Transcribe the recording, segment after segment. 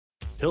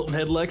Hilton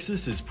Head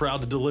Lexus is proud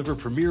to deliver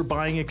premier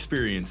buying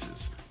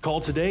experiences. Call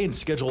today and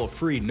schedule a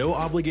free,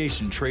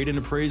 no-obligation trade-in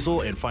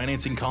appraisal and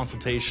financing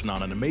consultation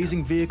on an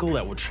amazing vehicle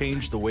that will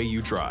change the way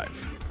you drive.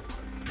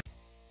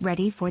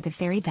 Ready for the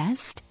very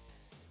best?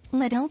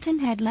 Let Hilton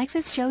Head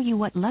Lexus show you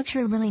what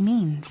luxury really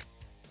means.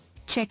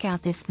 Check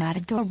out this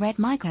Matador Red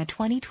Mica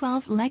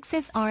 2012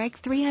 Lexus RX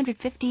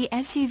 350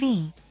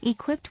 SUV,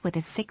 equipped with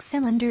a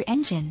 6-cylinder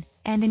engine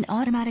and an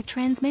automatic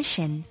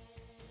transmission.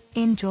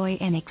 Enjoy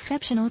an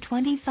exceptional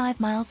 25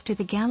 miles to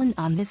the gallon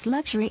on this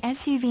luxury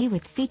SUV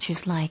with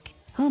features like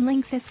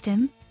HomeLink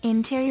system,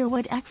 interior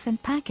wood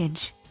accent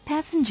package,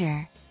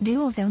 passenger,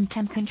 dual-zone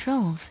temp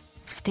controls,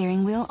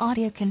 steering wheel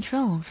audio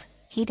controls,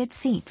 heated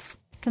seats,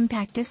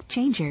 compact disc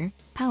changer,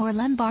 power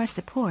lumbar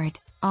support,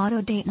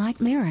 auto date-night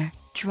mirror,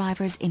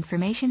 driver's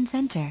information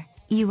center,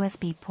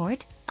 USB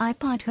port,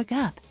 iPod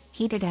hookup,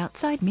 heated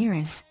outside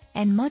mirrors,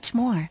 and much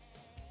more.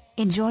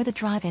 Enjoy the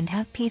drive and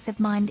have peace of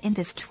mind in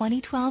this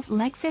 2012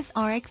 Lexus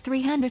RX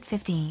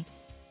 350.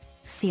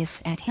 See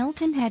us at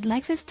Hilton Head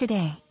Lexus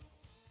today.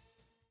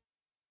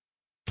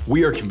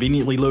 We are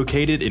conveniently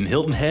located in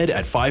Hilton Head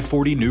at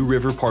 540 New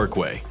River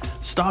Parkway.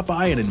 Stop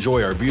by and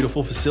enjoy our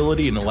beautiful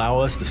facility and allow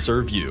us to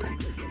serve you.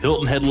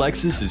 Hilton Head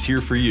Lexus is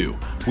here for you.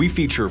 We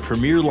feature a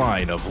premier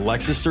line of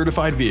Lexus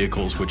certified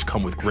vehicles which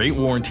come with great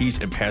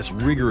warranties and pass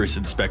rigorous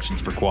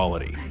inspections for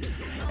quality.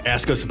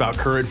 Ask us about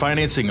current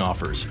financing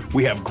offers.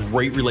 We have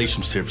great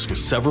relationships with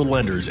several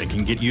lenders and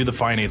can get you the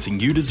financing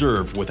you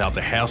deserve without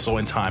the hassle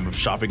and time of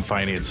shopping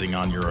financing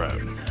on your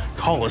own.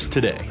 Call us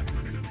today.